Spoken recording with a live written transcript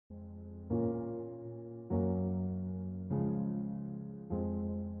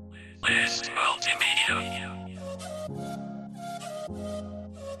West Multimedia.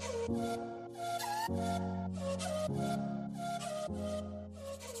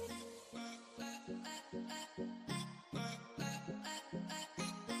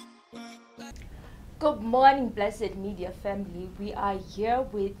 Good morning, blessed media family. We are here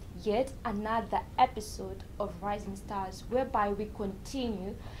with yet another episode of Rising Stars, whereby we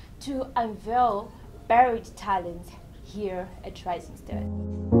continue to unveil buried talents here at Rising Stars.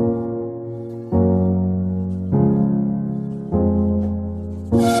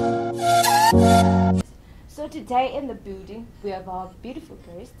 So today in the building, we have our beautiful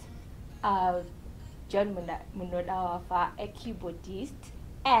guest, John Munodawafa, a keyboardist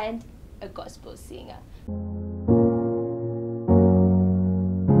and a gospel singer.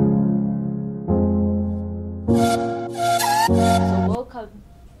 So welcome,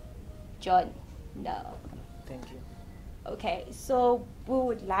 John. No. Thank you. Okay, so we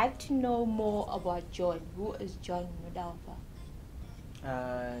would like to know more about John. Who is John Munodawafa?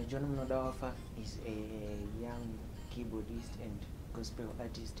 John Munodawafa is a young keyboardist and gospel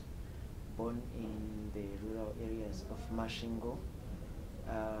artist born in the rural areas of Mashingo.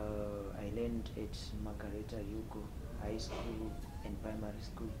 I learned at Margareta Yugo High School and Primary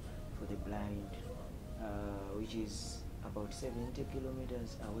School for the Blind, which is about 70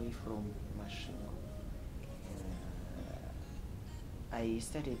 kilometers away from Mashingo. I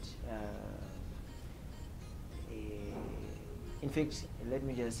started, in fact, let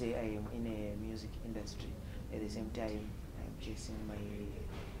me just say I am in a music industry. At the same time, I'm chasing my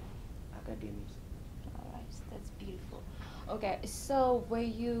academics. Alright, that's beautiful. Okay, so were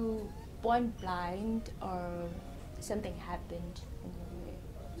you born blind or something happened when you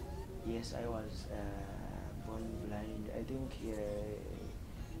were? Yes, I was born blind. I think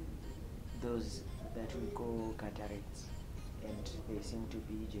those that we call cataracts, and they seem to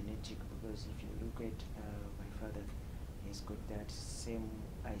be genetic because if you look at my father, he's got that same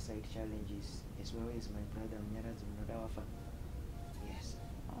eyesight challenges as well as my brother Munodawafa. Yes.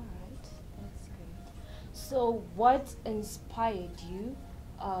 Alright, that's great. So what inspired you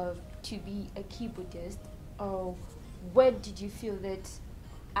to be a keyboardist, or when did you feel that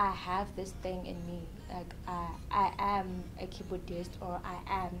I have this thing in me, like I am a keyboardist or I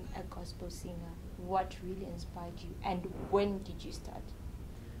am a gospel singer? What really inspired you, and when did you start?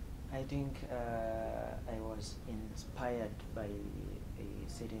 I think I was inspired by a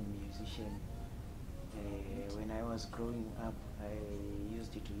certain musician. When I was growing up, I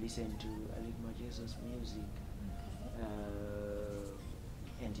used to listen to Aligma Jesus music.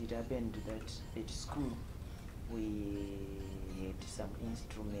 And it happened that at school we had some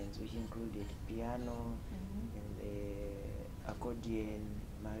instruments which included piano and accordion,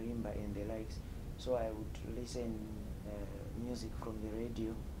 marimba and the likes. So I would listen music from the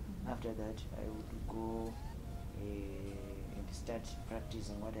radio. After that I would go and start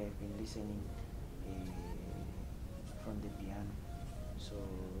practicing what I've been listening from the piano. So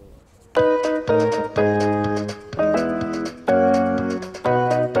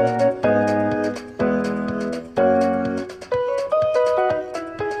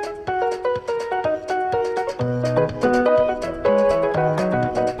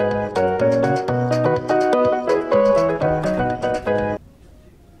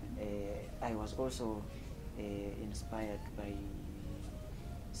I was also inspired by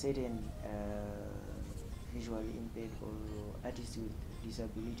certain visually impaired or artists with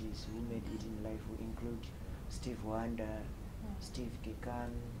disabilities who made it in life, who include Steve Wonder, Steve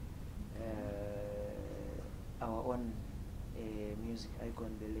Kekan, our own music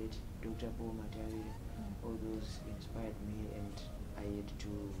icon, the late Dr. Matiza. All those inspired me, and I had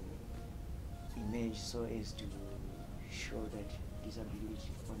to image so as to show that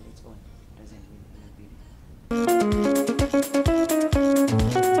disability on its own doesn't mean inability.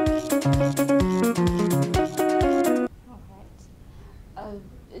 Alright.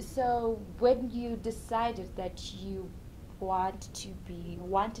 So when you decided that you wanted to be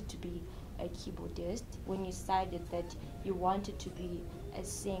a keyboardist, when you decided that you wanted to be a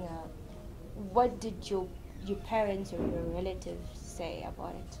singer, what did your parents or your relatives say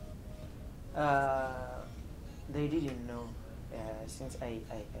about it? They didn't know, since I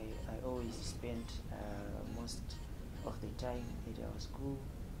always spent most of the time at our school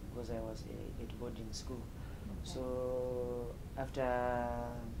because I was at boarding school. Okay. So after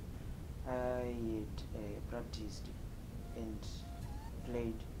I had practiced and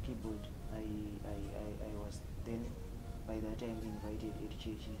played keyboard, I was then by that time invited at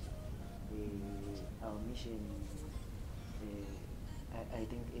churches. Our mission, I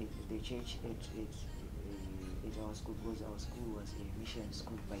think the church at at our school, because our school was a mission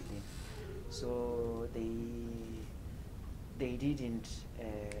school by then. So they didn't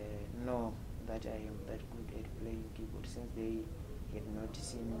know that I am that good at playing keyboard, since they had not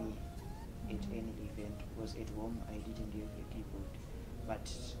seen me at any event, because at home I didn't have a keyboard.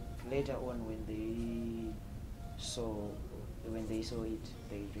 But later on, when they saw it,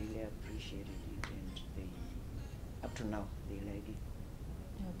 they really appreciated it, and they, up to now, they like it.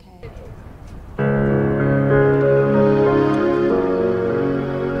 Okay.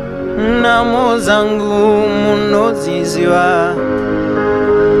 Namo zangu munoziziwa,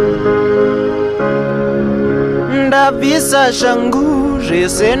 ndabvisa shangu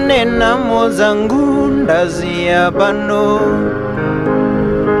zvese nenamo zangu ndaziya pano,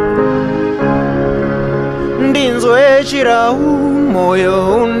 ndinzwe chirau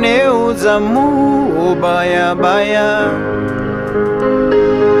moyo une udzamu ubaya baya,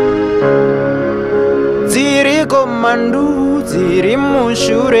 dziriko mandu dziri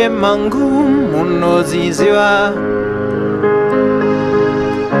mushure mangu munoziziva,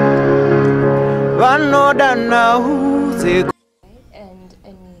 vanoda nhau dzeku. And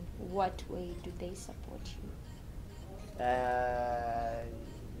in what way do they support you?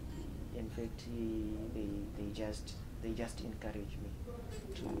 In fact, they just encourage me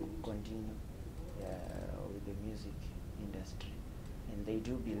to continue with the music industry, and they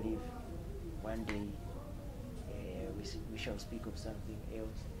do believe one day we shall speak of something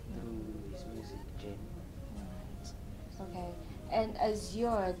else through this music journey. Right. Okay. And as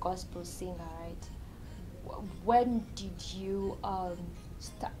you're a gospel singer, right? When did you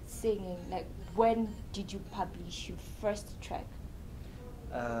start singing? Like, when did you publish your first track?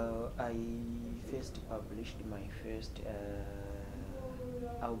 I first published my first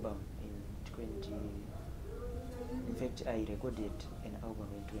album in 20. In fact, I recorded an album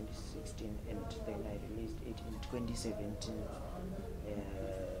in 2016, and then I released it in 2017.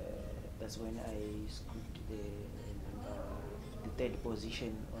 That's when I scooped the third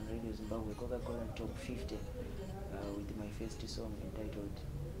position on Radio Zimbabwe Coca-Cola Top 50 with my first song entitled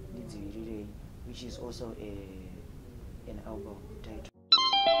Nyazenga, which is also an album title.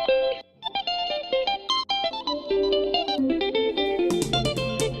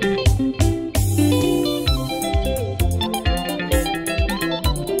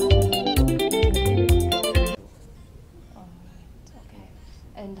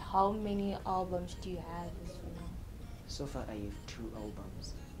 And how many albums do you have as of now? So far I have 2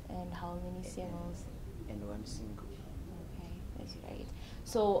 albums. And how many singles? And 1 single. Okay, that's great.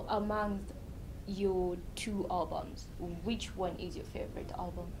 So among your 2 albums, which one is your favorite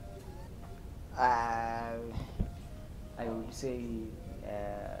album? I would say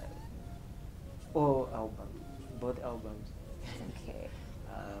all albums, both albums. Okay.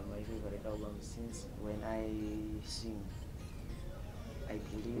 My favorite album, since when I sing, I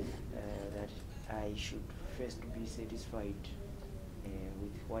believe that I should first be satisfied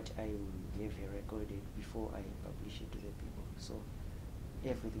with what I will have recorded before I publish it to the people. So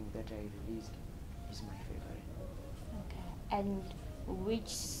everything that I released is my favorite. Okay. And which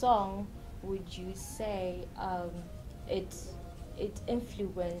song would you say it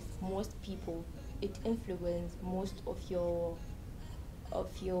influenced most people? It influenced most of your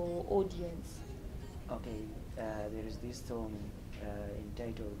audience? Okay. There is this song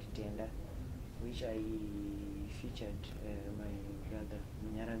entitled Tenda, which I featured my brother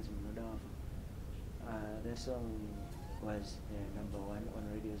Munodawafa. The song was #1 on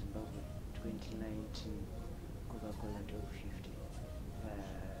Radio Zimbabwe 2019 Coca-Cola Top 50.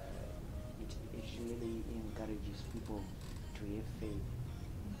 It really encourages people to have faith,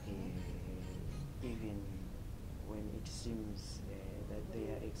 even when it seems that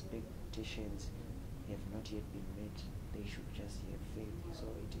their expectations have not yet been met. They should just have faith. So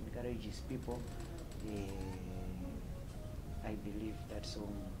it encourages people. I believe that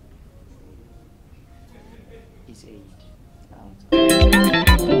song is aid.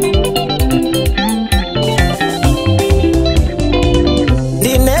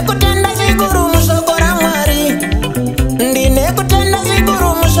 Ndinekutenda zvikuru mushoko raMwari, ndinekutenda zvikuru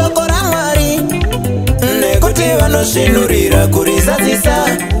mushoko raMwari, nekuti vanosvinurira kurizadzisa,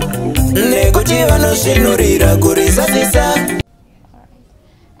 nekuti vanosvinurira kurizadzisa.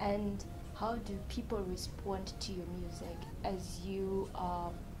 And how do people respond to your music as you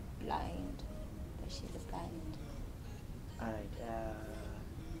are blind, actually blind? Alright,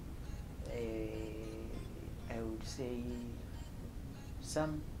 I would say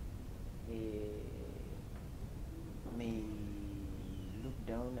some may look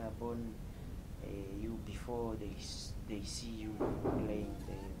down upon you before they see you playing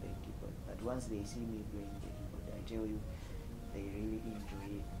the keyboard, but once they see me playing the keyboard, tell you they really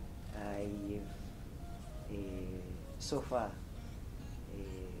enjoy it. I have so far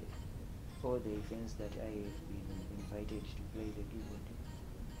all the events that I have been invited to play the keyboard,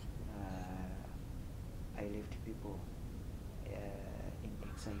 I left people in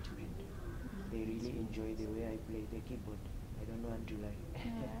excitement. They really enjoy the way I play the keyboard. I don't want to lie.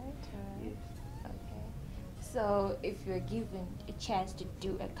 Alright. Yes. Okay. So if you're given a chance to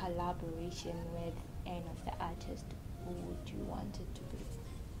do a collaboration with any of the artists, who would you want it to be?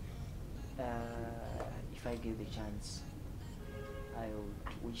 If I get the chance, I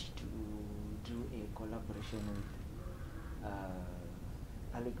would wish to do a collaboration with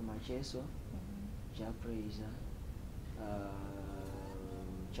Alec Macheso, Japreza,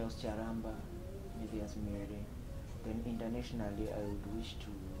 Charles Charamba, Nivias Mere. Then internationally, I would wish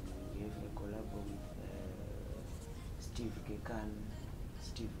to have a collab with Steve Kekan,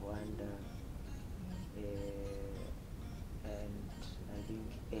 Steve Wonder, and I think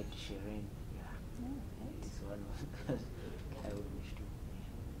Ed Sheeran. Yeah, it's one of those I would wish to.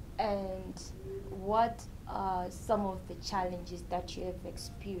 And what are some of the challenges that you have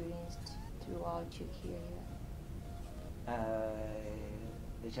experienced throughout your career?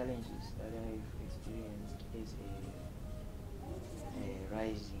 The challenges that I've experienced is a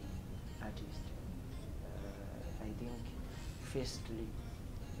rising artist. I think firstly,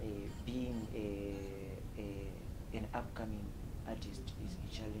 being an upcoming artist is a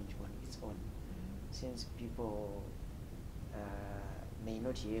challenge on its own, since people may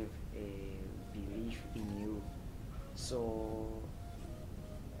not have a belief in you. So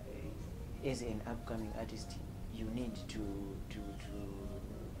as an upcoming artist, you need to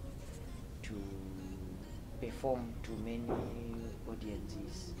perform to many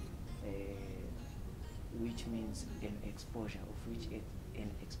audiences, which means an exposure, of which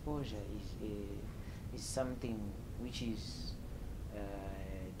an exposure is something which is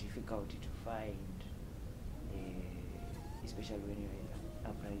difficult to find, especially when you're an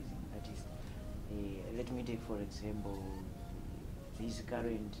uprising artist. Let me take for example these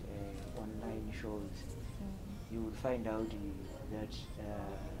current online shows. You will find out that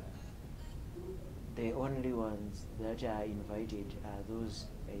the only ones that are invited are those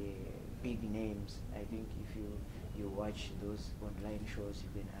big names. I think if you watch those online shows, you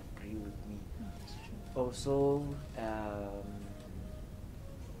can agree with me. That's true. Also,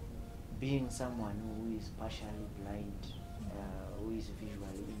 being someone who is partially blind, who is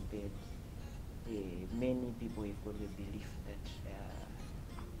visually impaired, many people have got the belief that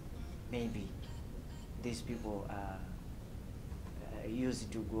maybe these people are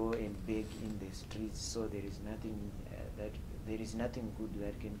used to go and beg in the streets, so there is nothing good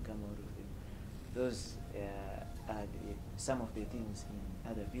that can come out of them. Those are some of the things in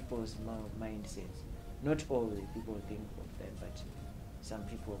other people's mindsets. Not all the people think of them, but some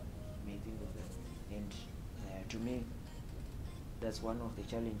people may think of them. And to me, that's one of the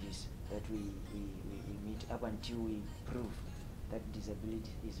challenges that we meet up until we prove that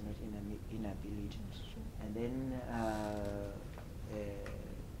disability is not inability. And then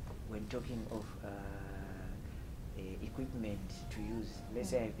when talking of equipment to use, let's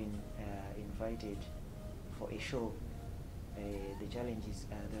say I've been invited for a show, the challenges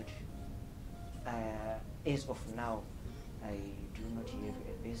are that as of now, I do not have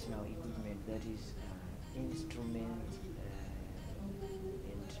a personal equipment, that is instruments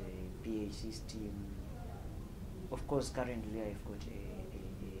and a PA system. Of course, currently I've got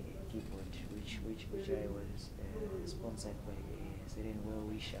a keyboard which I was sponsored by a certain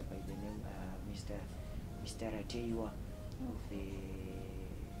well-wisher by the name Mr. Rateiwa of the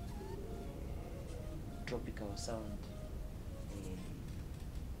Tropical Sound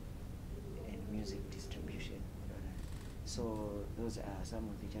and Music Distribution. So those are some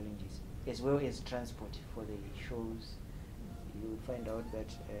of the challenges, as well as transport for the shows. You will find out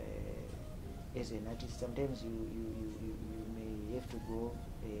that as an artist, sometimes you may have to go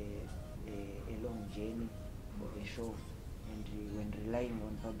a long journey for a show, and when relying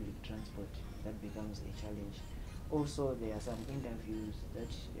on public transport, that becomes a challenge. Also, there are some interviews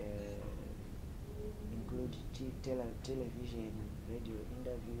that include television, radio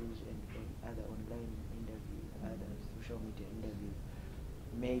interviews, and other online interviews, other social media interviews.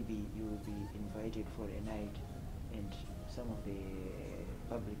 Maybe you will be invited for a night, and some of the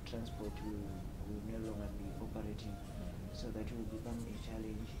public transport will no longer be operating, so that will become a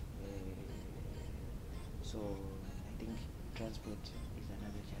challenge. So I think transport is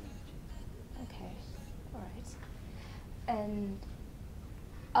another challenge. Okay, all right. And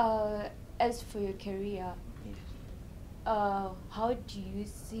as for your career, Yes. how do you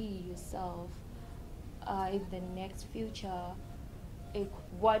see yourself in the next future, like,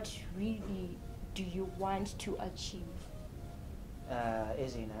 what really do you want to achieve?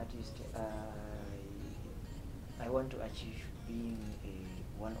 As an artist, I want to achieve being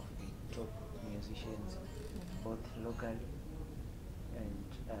one of the top musicians, both locally and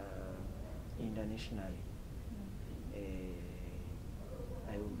internationally.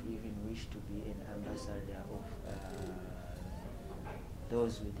 I would even wish to be an ambassador of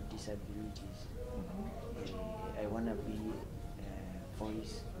those with disabilities. I want to be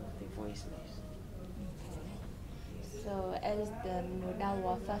voice of the voiceless. So, as the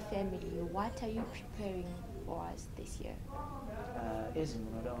Munodawafa family, what are you preparing for us this year? As a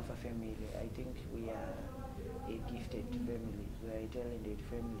Munodawafa family, I think we are a gifted family, we are a talented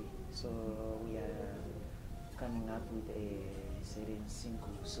family. So we are coming up with a certain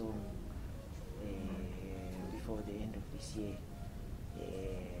single song before the end of this year.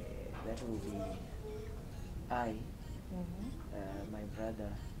 That will be I, my brother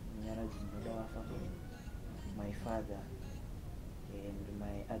Munodawafa, my father, and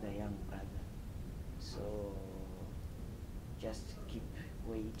my other young brother. So just keep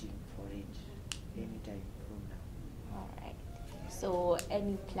waiting for it anytime from now. Alright. So,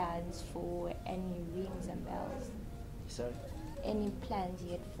 any plans for any rings and bells? Sorry? Any plans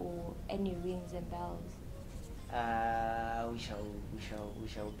yet for any rings and bells? We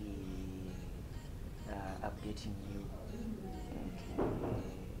shall be updating you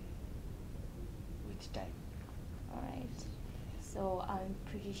with time. Alright. So I'm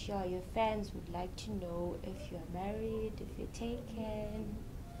pretty sure your fans would like to know if you're married, if you're taken.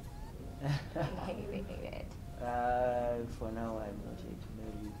 For now, I'm not yet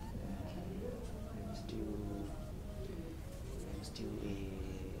married. I'm still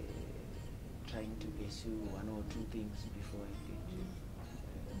trying to pursue one or two things before I get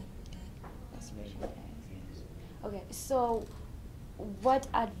married. Yes. Okay, so what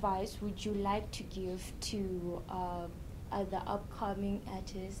advice would you like to give to other upcoming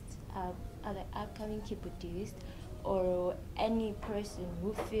artists, other upcoming keyboardists, or any person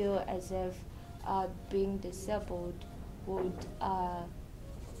who feel as if being disabled would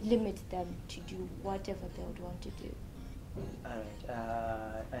limit them to do whatever they would want to do? Alright,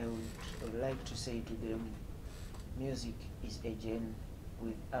 I would like to say to them, music is a journey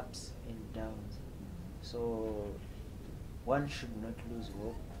with ups and downs. So one should not lose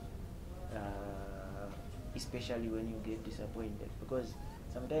hope, especially when you get disappointed, because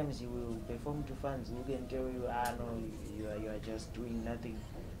sometimes you will perform to fans who can tell you, no, you are just doing nothing,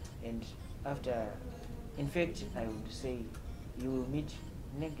 and after, in fact, I would say you will meet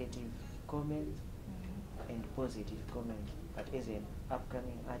negative comments and positive comments, but as an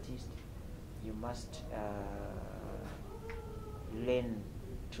upcoming artist, you must learn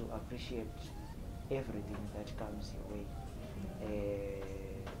to appreciate everything that comes your way.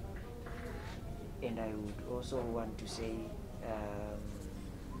 And I would also want to say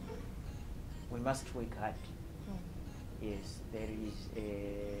we must work hard. Yes, there is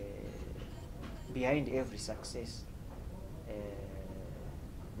behind every success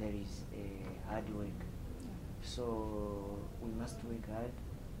there is hard work. So we must work hard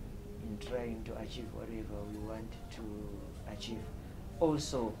in trying to achieve whatever we want to achieve.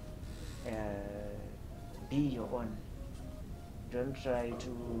 Also, be your own. Don't try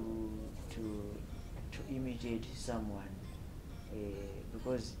to imitate someone,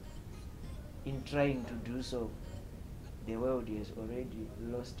 because in trying to do so, the world has already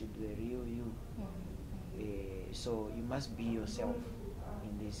lost the real you. So you must be yourself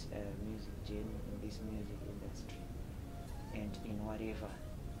in this music journey, in this music industry, and in whatever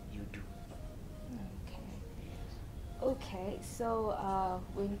you do. Okay, so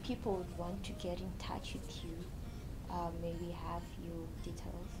when people would want to get in touch with you, may we have your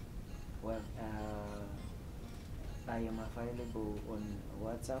details? Well, I am available on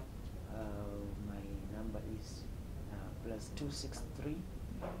WhatsApp. My number is +263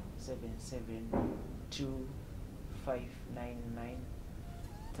 772 599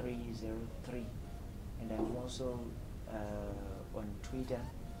 303, and I'm also on Twitter.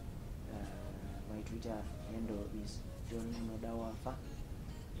 My Twitter handle is John Munodawafa,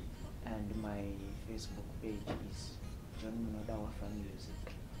 and my Facebook page is John Munodawafa Music.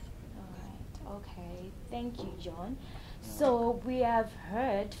 Alright, okay, thank you, John. So we have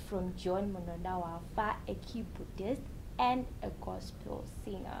heard from John Munodawafa, a keyboardist and a gospel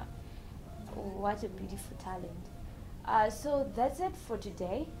singer. What a beautiful talent. So that's it for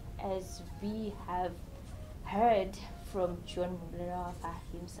today, as we have heard from John Munodawafa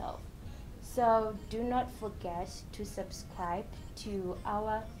himself. So do not forget to subscribe to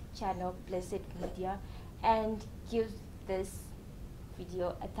our channel Blessed Media and give this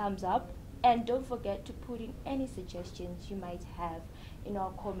video a thumbs up, and don't forget to put in any suggestions you might have in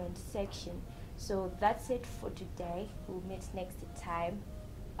our comment section. So that's it for today. We'll meet next time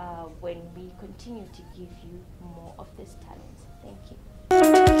when we continue to give you more of this talent. Thank you.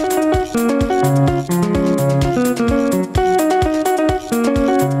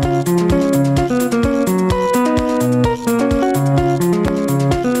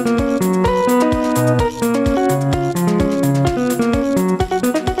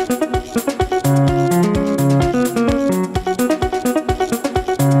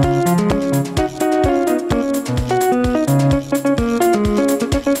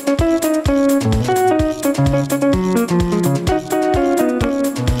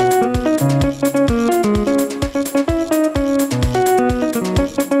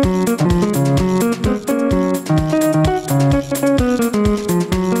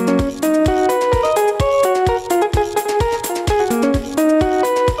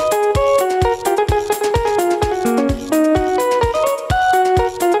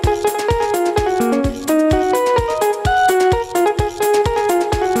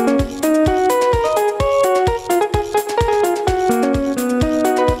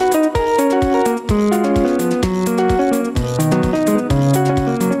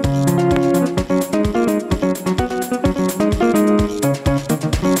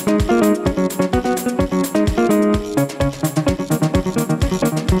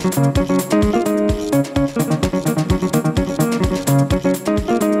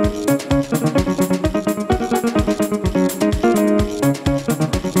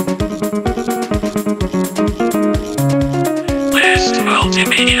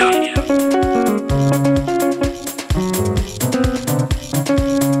 Multimedia.